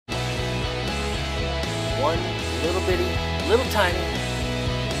one little bitty, little tiny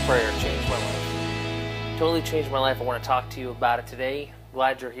prayer changed my life. Totally changed my life. I want to talk to you about it today.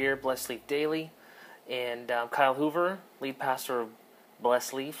 Glad you're here. Blessed Leaf Daily. And I'm Kyle Hoover, lead pastor of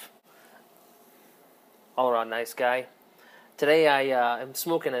Blessed Leaf. All around nice guy. Today I am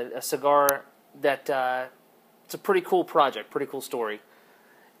smoking a cigar that it's a pretty cool project, pretty cool story.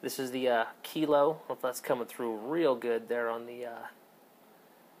 This is the Kilo. Hope that's coming through real good there on the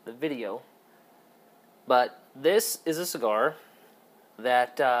video. But this is a cigar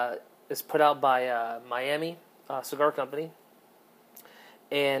that is put out by Miami Cigar Company,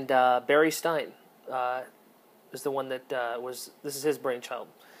 and Barry Stein is the one that this is his brainchild.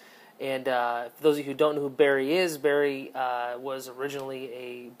 And for those of you who don't know who Barry is, Barry was originally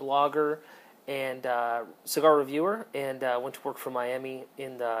a blogger and cigar reviewer, and went to work for Miami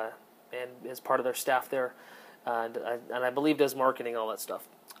and as part of their staff there, and I believe does marketing and all that stuff.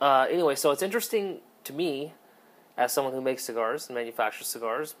 Anyway, so it's interesting to me, as someone who makes cigars and manufactures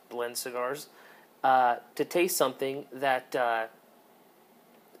cigars, blends cigars, to taste something that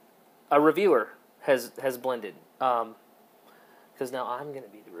a reviewer has blended. Because now I'm going to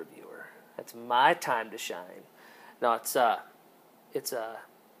be the reviewer. It's my time to shine. No, it's a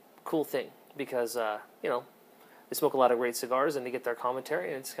cool thing because they smoke a lot of great cigars and they get their commentary,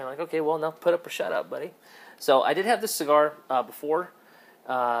 and it's kind of like, okay, well, now put up or shut up, buddy. So I did have this cigar before.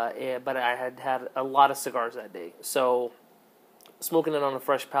 But I had a lot of cigars that day. So smoking it on a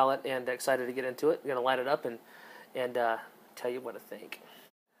fresh palate and excited to get into it. I'm going to light it up and tell you what I think.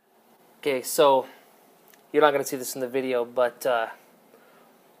 Okay, so you're not going to see this in the video, but it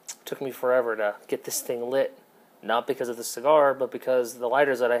took me forever to get this thing lit. Not because of the cigar, but because the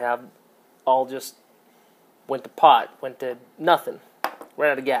lighters that I have all just went to pot, went to nothing.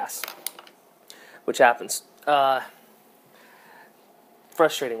 Ran out of gas, which happens.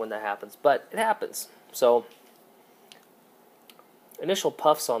 Frustrating when that happens, but it happens. So, initial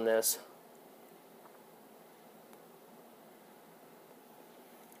puffs on this.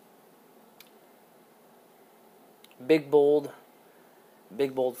 Big bold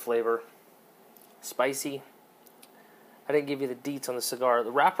flavor. Spicy. I didn't give you the deets on the cigar.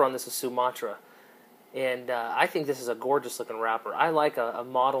 The wrapper on this is Sumatra, and I think this is a gorgeous looking wrapper. I like a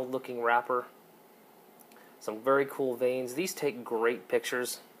mottled looking wrapper. Some very cool veins. These take great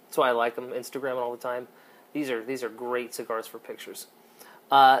pictures. That's why I like them. Instagram all the time. These are great cigars for pictures.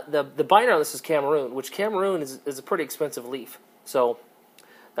 The binder on this is Cameroon, which Cameroon is a pretty expensive leaf. So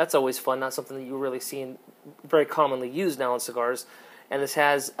that's always fun. Not something that you really see very commonly used now in cigars. And this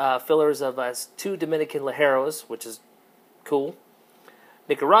has fillers of 2 Dominican Ligeros, which is cool.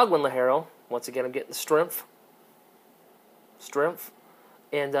 Nicaraguan Ligero. Once again, I'm getting the strength.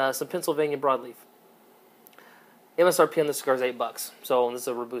 And some Pennsylvania broadleaf. MSRP on this cigar is $8, so this is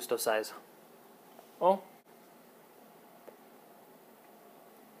a Robusto size. Oh.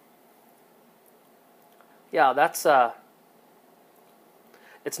 Yeah, that's,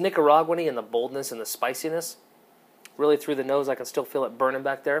 it's Nicaraguan-y in the boldness and the spiciness. Really through the nose, I can still feel it burning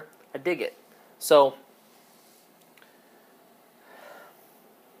back there. I dig it. So,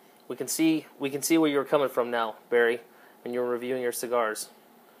 we can see where you're coming from now, Barry, when you're reviewing your cigars.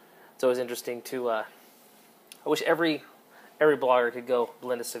 It's always interesting to, I wish every blogger could go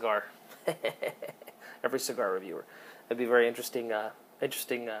blend a cigar. Every cigar reviewer. That'd be a very interesting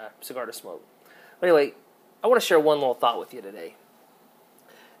cigar to smoke. Anyway, I want to share one little thought with you today.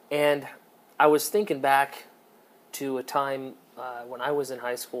 And I was thinking back to a time when I was in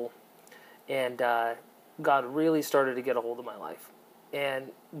high school, and God really started to get a hold of my life.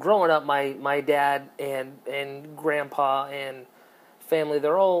 And growing up, my dad and grandpa and family,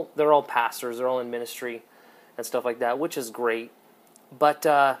 they're all pastors. They're all in ministry and stuff like that, which is great. But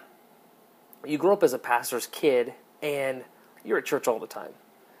you grow up as a pastor's kid, and you're at church all the time,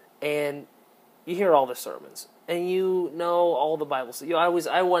 and you hear all the sermons, and you know all the Bibles.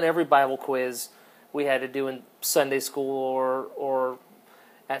 I won every Bible quiz we had to do in Sunday school or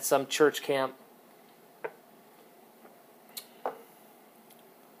at some church camp.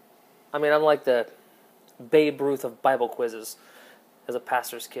 I mean, I'm like the Babe Ruth of Bible quizzes as a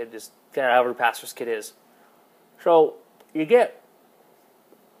pastor's kid, just every pastor's kid is. So you kind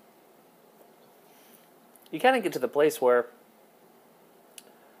of get to the place where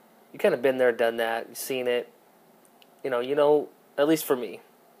you kind of been there, done that, you've seen it. You know, at least for me,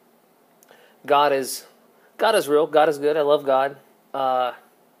 God is real. God is good. I love God. Want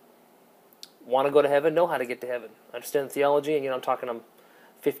to go to heaven? Know how to get to heaven. Understand the theology, and I'm talking. I'm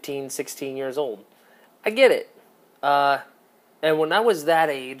 15, 16 years old. I get it. And when I was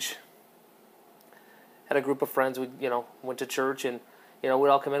that age, had a group of friends. We, went to church, and we'd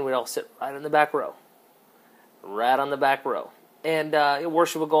all come in. We'd all sit right in the back row. right on the back row. And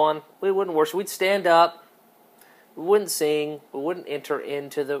worship would go on. We wouldn't worship. We'd stand up. We wouldn't sing. We wouldn't enter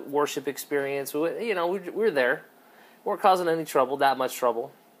into the worship experience. We were there. We weren't causing any trouble, that much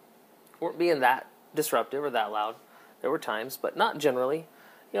trouble. We weren't being that disruptive or that loud. There were times, but not generally.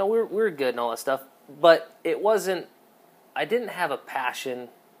 We were good and all that stuff. But it wasn't. I didn't have a passion.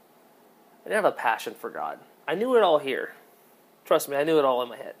 I didn't have a passion for God. I knew it all here. Trust me, I knew it all in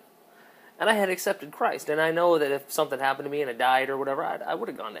my head. And I had accepted Christ. And I know that if something happened to me and I died or whatever, I would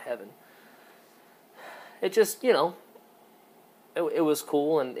have gone to heaven. It just, it was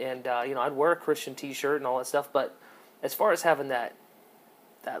cool. And I'd wear a Christian t-shirt and all that stuff. But as far as having that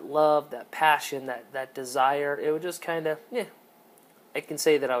love, that passion, that desire, it would just kind of, I can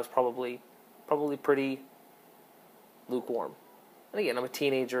say that I was probably pretty lukewarm. And again, I'm a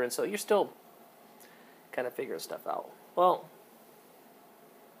teenager, and so you're still kind of figuring stuff out. Well,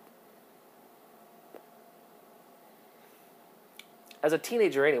 as a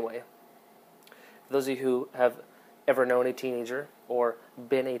teenager anyway, for those of you who have ever known a teenager or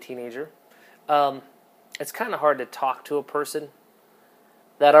been a teenager, it's kind of hard to talk to a person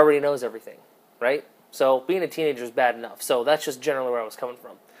that already knows everything, right? So being a teenager is bad enough. So that's just generally where I was coming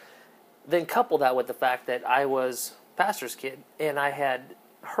from. Then couple that with the fact that I was pastor's kid, and I had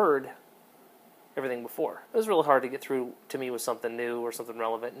heard everything before. It was really hard to get through to me with something new or something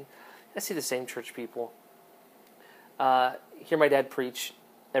relevant. And I see the same church people. Hear my dad preach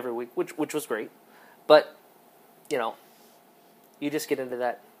every week, which was great. But, you just get into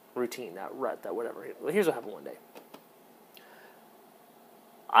that routine, that rut, that whatever. Well, here's what happened one day.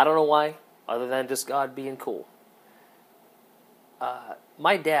 I don't know why, other than just God being cool.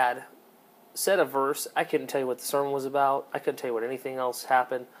 My dad said a verse. I couldn't tell you what the sermon was about. I couldn't tell you what anything else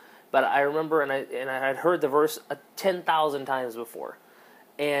happened. But I remember, and I had heard the verse 10,000 times before.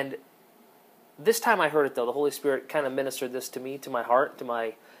 And this time I heard it, though. The Holy Spirit kind of ministered this to me, to my heart, to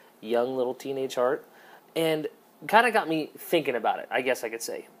my young little teenage heart. And kind of got me thinking about it, I guess I could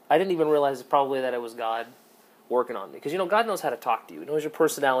say. I didn't even realize probably that it was God working on me. Because, God knows how to talk to you. He knows your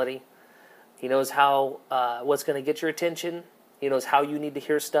personality. He knows how what's going to get your attention. He knows how you need to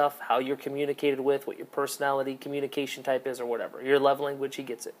hear stuff, how you're communicated with, what your personality, communication type is, or whatever. Your love language, he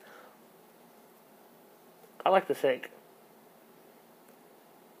gets it. I like to think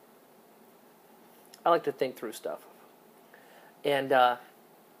through stuff. And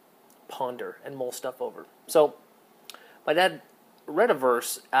ponder and mull stuff over. So, my dad read a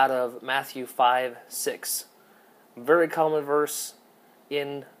verse out of Matthew 5:6. Very common verse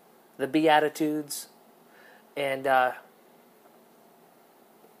in the Beatitudes. And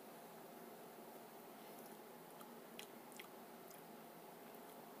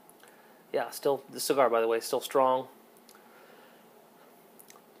still, the cigar, by the way, still strong.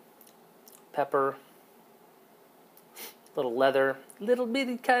 Pepper. Little leather. Little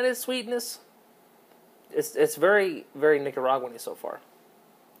bitty kind of sweetness. It's very, very Nicaraguan so far.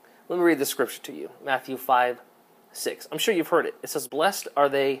 Let me read the scripture to you. Matthew 5:6. I'm sure you've heard it. It says, "Blessed are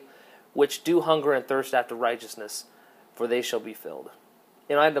they which do hunger and thirst after righteousness, for they shall be filled."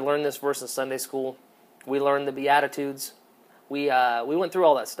 I had to learn this verse in Sunday school. We learned the Beatitudes. We went through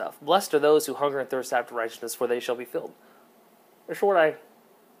all that stuff. Blessed are those who hunger and thirst after righteousness, for they shall be filled. That's what I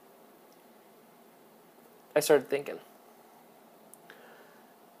started thinking.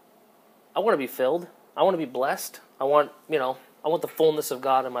 I want to be filled. I want to be blessed. I want the fullness of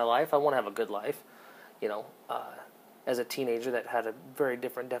God in my life. I want to have a good life. As a teenager, that had a very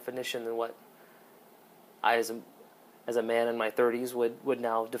different definition than what I, as a man in my 30s, would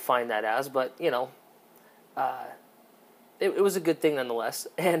now define that as. But it was a good thing nonetheless.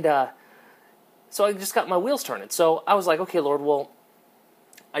 And so I just got my wheels turning. So I was like, okay, Lord, well,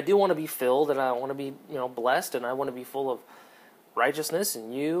 I do want to be filled, and I want to be blessed, and I want to be full of righteousness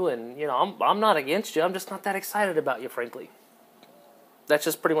and you, and I'm not against you. I'm just not that excited about you, frankly. That's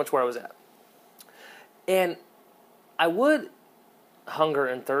just pretty much where I was at. And I would hunger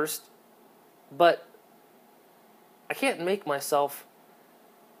and thirst, but I can't make myself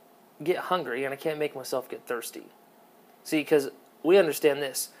get hungry, and I can't make myself get thirsty. See, because we understand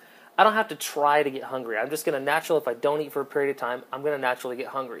this. I don't have to try to get hungry. I'm just going to naturally, if I don't eat for a period of time, I'm going to naturally get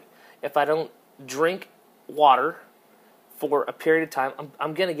hungry. If I don't drink water for a period of time,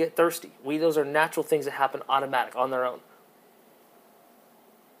 I'm going to get thirsty. Those are natural things that happen automatic, on their own.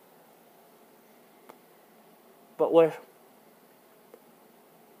 But what?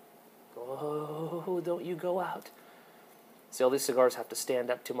 Oh, don't you go out. See, all these cigars have to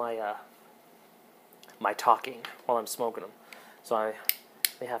stand up to my my talking while I'm smoking them. So I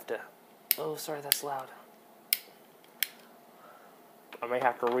may have to... Oh, sorry, that's loud. I may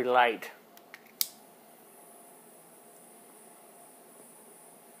have to relight.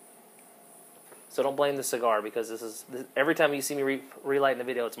 So don't blame the cigar, because every time you see me relighting the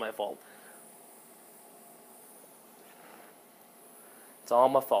video, it's my fault. It's all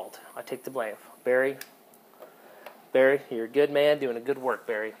my fault. I take the blame. Barry, you're a good man doing a good work,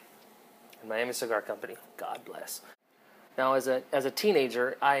 Barry. And Miami Cigar Company. God bless. Now, as a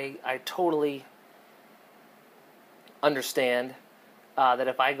teenager, I totally understand that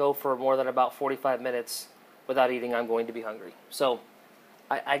if I go for more than about 45 minutes without eating, I'm going to be hungry. So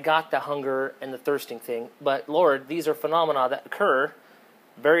I got the hunger and the thirsting thing. But Lord, these are phenomena that occur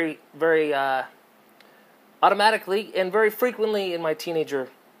very, very automatically and very frequently in my teenager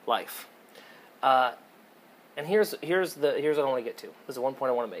life. And here's what I want to get to. This is one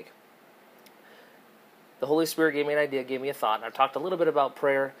point I want to make. The Holy Spirit gave me an idea, gave me a thought, and I've talked a little bit about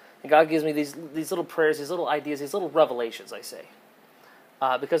prayer. And God gives me these little prayers, these little ideas, these little revelations, I say,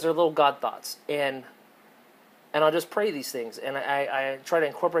 because they're little God thoughts. And I'll just pray these things, and I try to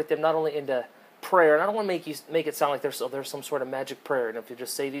incorporate them not only into prayer, and I don't want to make it sound like there's some sort of magic prayer, and if you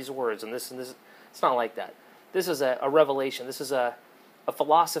just say these words and this, it's not like that. This is a revelation. This is a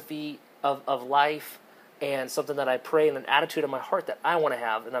philosophy of life, and something that I pray, and an attitude in my heart that I want to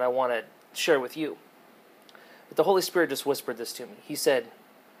have and that I want to share with you. But the Holy Spirit just whispered this to me. He said,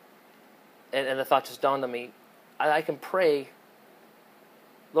 and the thought just dawned on me, I can pray,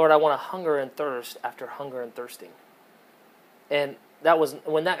 Lord, I want to hunger and thirst after hunger and thirsting. And that was,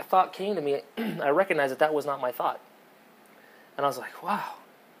 when that thought came to me, I recognized that was not my thought. And I was like, wow,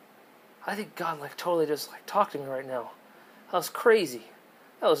 I think God totally just talked to me right now. That was crazy.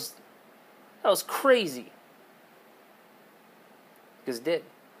 That was crazy. Because it did.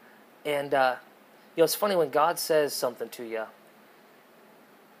 And, it's funny when God says something to you,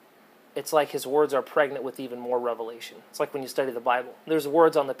 it's like his words are pregnant with even more revelation. It's like when you study the Bible. There's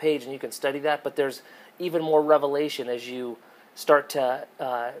words on the page and you can study that, but there's even more revelation as you start to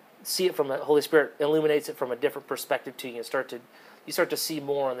see it from the Holy Spirit, illuminates it from a different perspective to you. You start to see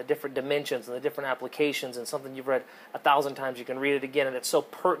more on the different dimensions and the different applications, and something you've read 1,000 times, you can read it again, and it's so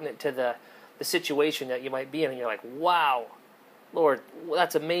pertinent to the situation that you might be in, and you're like, wow, Lord,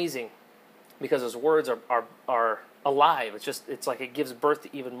 that's amazing. Because his words are alive. It's like it gives birth to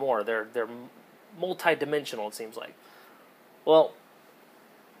even more. They're multi-dimensional, it seems like. Well,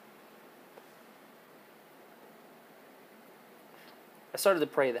 I started to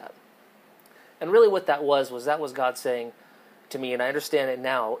pray that. And really what that was God saying to me, and I understand it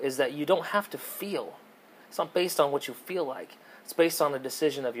now, is that you don't have to feel. It's not based on what you feel like. It's based on a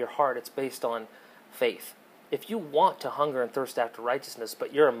decision of your heart. It's based on faith. If you want to hunger and thirst after righteousness,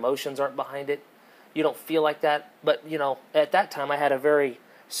 but your emotions aren't behind it, you don't feel like that. But, at that time I had a very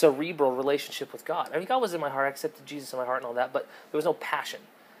cerebral relationship with God. I mean, God was in my heart. I accepted Jesus in my heart and all that, but there was no passion.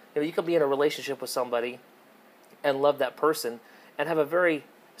 You could be in a relationship with somebody and love that person and have a very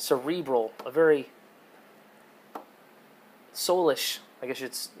cerebral, a very soulish, I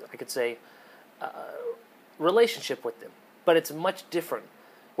could say, relationship with them. But it's much different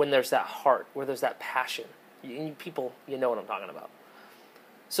when there's that heart, where there's that passion. People, know what I'm talking about.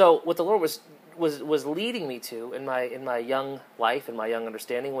 So what the Lord was leading me to in my young life, in my young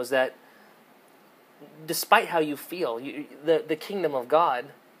understanding, was that despite how you feel, the kingdom of God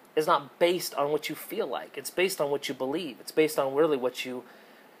is not based on what you feel like. It's based on what you believe. It's based on really what you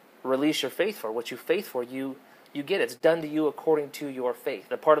release your faith for. What you faith for, you get. It's done to you according to your faith.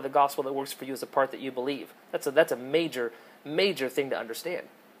 The part of the gospel that works for you is the part that you believe. That's a major thing to understand.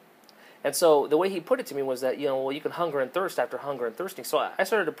 And so the way he put it to me was that, you can hunger and thirst after hunger and thirsting. So I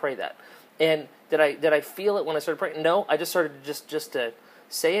started to pray that. And did I feel it when I started praying? No, I just started just to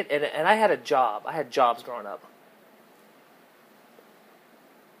say it. And I had a job. I had jobs growing up.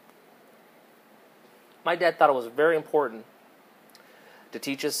 My dad thought it was very important to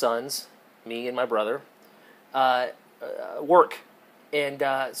teach his sons, me and my brother, work. And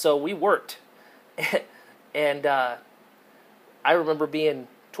so we worked. And I remember being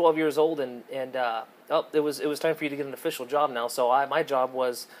 12 years old, and it was time for you to get an official job now. So my job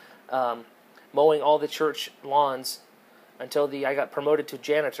was mowing all the church lawns until I got promoted to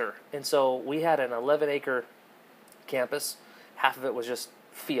janitor. And so we had an 11-acre campus. Half of it was just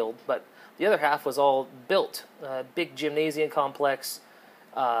field, but the other half was all built. Big gymnasium complex,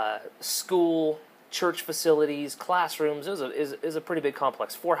 school, church facilities, classrooms. It was a pretty big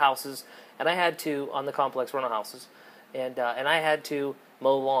complex. 4 houses, and I had to, on the complex, run houses, and I had to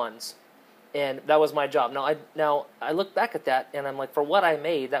mow lawns, and that was my job. Now I look back at that, and I'm like, for what I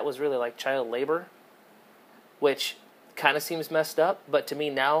made, that was really like child labor, which kind of seems messed up, but to me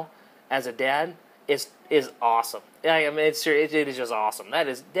now, as a dad, is awesome. I mean, it is just awesome. That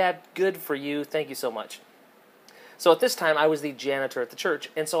is, Dad, good for you. Thank you so much. So at this time, I was the janitor at the church,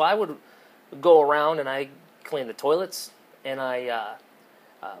 and so I would go around and I cleaned the toilets, and I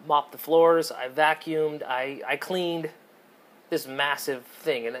mopped the floors, I vacuumed, I cleaned this massive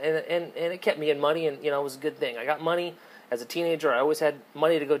thing, and it kept me in money, and it was a good thing. I got money as a teenager. I always had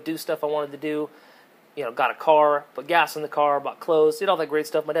money to go do stuff I wanted to do. Got a car, put gas in the car, bought clothes, did all that great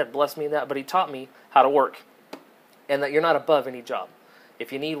stuff. My dad blessed me in that, but he taught me how to work, and that you're not above any job.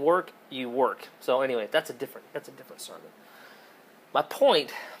 If you need work, you work. So anyway, that's a different sermon. My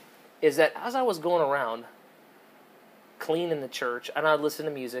point is that as I was going around cleaning the church, and I'd listen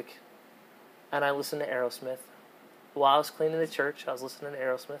to music, and I listened to Aerosmith. While I was cleaning the church, I was listening to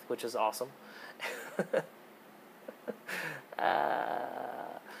Aerosmith, which is awesome.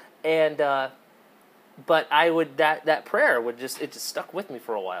 But I would that prayer would just stuck with me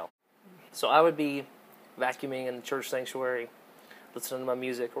for a while. So I would be vacuuming in the church sanctuary, listening to my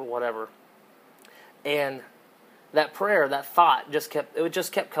music or whatever, and that prayer, that thought just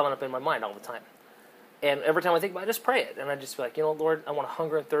kept coming up in my mind all the time. And every time I think about it, I just pray it, and I just be like, Lord, I want to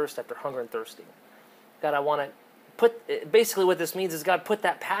hunger and thirst after hunger and thirsting. God, I want to basically what this means is, God, put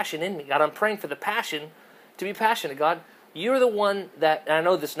that passion in me. God, I'm praying for the passion to be passionate. God, you're the one that, and I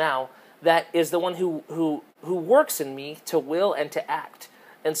know this now, that is the one who works in me to will and to act.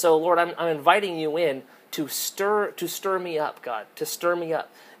 And so, Lord, I'm inviting you in to stir me up, God, to stir me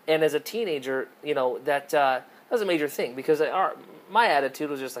up. And as a teenager, that was a major thing, because my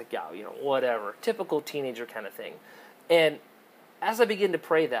attitude was just like, whatever, typical teenager kind of thing. And as I began to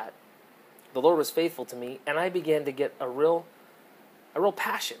pray that, the Lord was faithful to me, and I began to get a real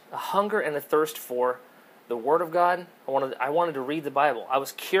passion, a hunger and a thirst for the Word of God. I wanted to read the Bible. I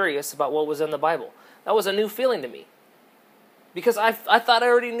was curious about what was in the Bible. That was a new feeling to me, because I thought I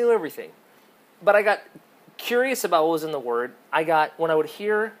already knew everything. But I got curious about what was in the Word. I go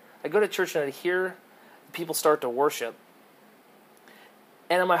to church and I'd hear people start to worship,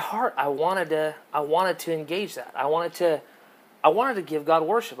 and in my heart, I wanted to engage that. I wanted to give God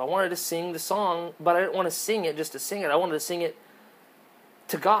worship. I wanted to sing the song, but I didn't want to sing it just to sing it. I wanted to sing it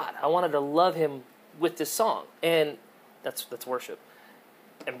to God. I wanted to love Him with this song, and that's worship,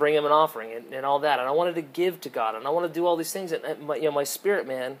 and bring Him an offering and all that. And I wanted to give to God, and I wanted to do all these things. And my spirit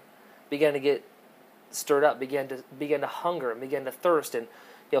man began to get stirred up, began to hunger, and began to thirst. And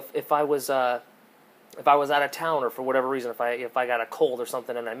if I was out of town, or for whatever reason, if I got a cold or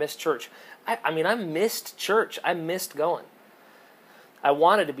something and I missed church, I missed church. I missed going. I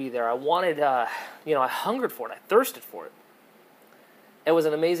wanted to be there. I wanted, I hungered for it. I thirsted for it. It was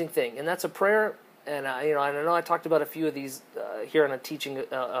an amazing thing, and that's a prayer. And I know I talked about a few of these here in a teaching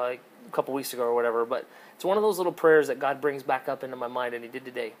a couple weeks ago or whatever, but it's one of those little prayers that God brings back up into my mind, and He did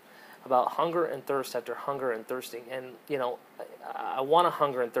today, about hunger and thirst after hunger and thirsting. And I want to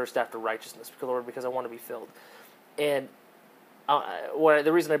hunger and thirst after righteousness, Lord, because I want to be filled. And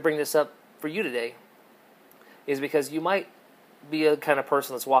the reason I bring this up for you today is because you might be a kind of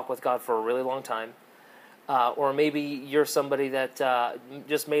person that's walked with God for a really long time. Or maybe you're somebody that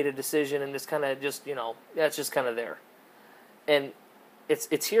just made a decision and it's kind of just, it's just kind of there. And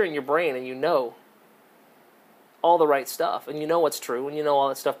it's here in your brain, and you know all the right stuff, and you know what's true, and you know all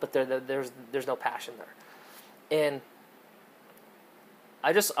that stuff, but there's no passion there. And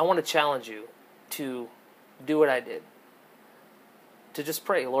I want to challenge you to do what I did. To just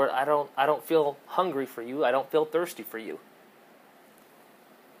pray, Lord, I don't feel hungry for you. I don't feel thirsty for you.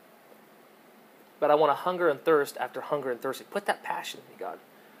 But I want to hunger and thirst after hunger and thirsting. Put that passion in me, God.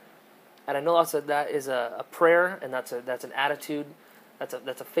 And I know that is a prayer, and that's an attitude,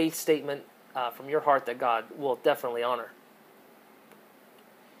 that's a faith statement from your heart that God will definitely honor.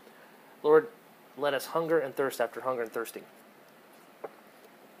 Lord, let us hunger and thirst after hunger and thirsting.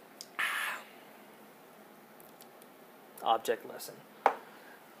 Object lesson.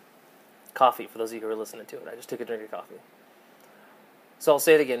 Coffee, for those of you who are listening to it. I just took a drink of coffee. So I'll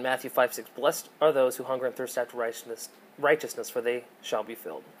say it again, Matthew 5:6. Blessed are those who hunger and thirst after righteousness, for they shall be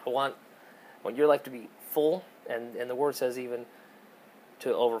filled. I want your life to be full, and the Word says even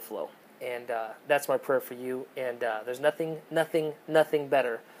to overflow. And that's my prayer for you. And there's nothing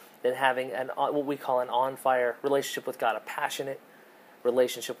better than having what we call an on-fire relationship with God, a passionate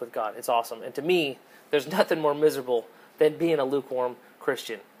relationship with God. It's awesome. And to me, there's nothing more miserable than being a lukewarm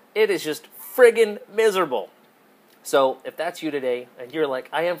Christian. It is just friggin' miserable. So if that's you today, and you're like,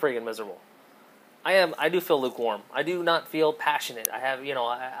 I am friggin' miserable. I do feel lukewarm. I do not feel passionate. I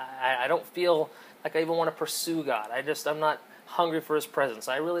don't feel like I even want to pursue God. I'm not hungry for His presence.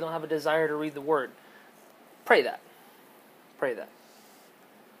 I really don't have a desire to read the Word. Pray that. Pray that.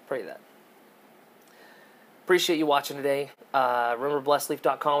 Pray that. Appreciate you watching today. Remember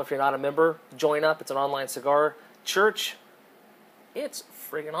blessedleaf.com if you're not a member. Join up. It's an online cigar church. It's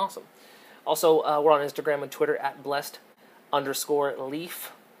friggin' awesome. Also, we're on Instagram and Twitter at blessed_leaf.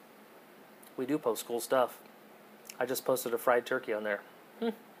 We do post cool stuff. I just posted a fried turkey on there.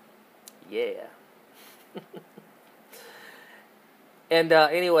 Yeah. And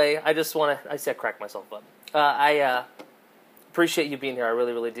anyway, I just want to, I said crack myself up. I appreciate you being here. I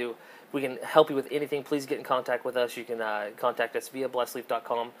really, really do. If we can help you with anything, please get in contact with us. You can contact us via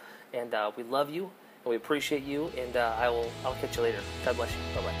blessedleaf.com. And we love you, and we appreciate you, and I'll catch you later. God bless you.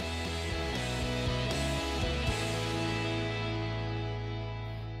 Bye-bye.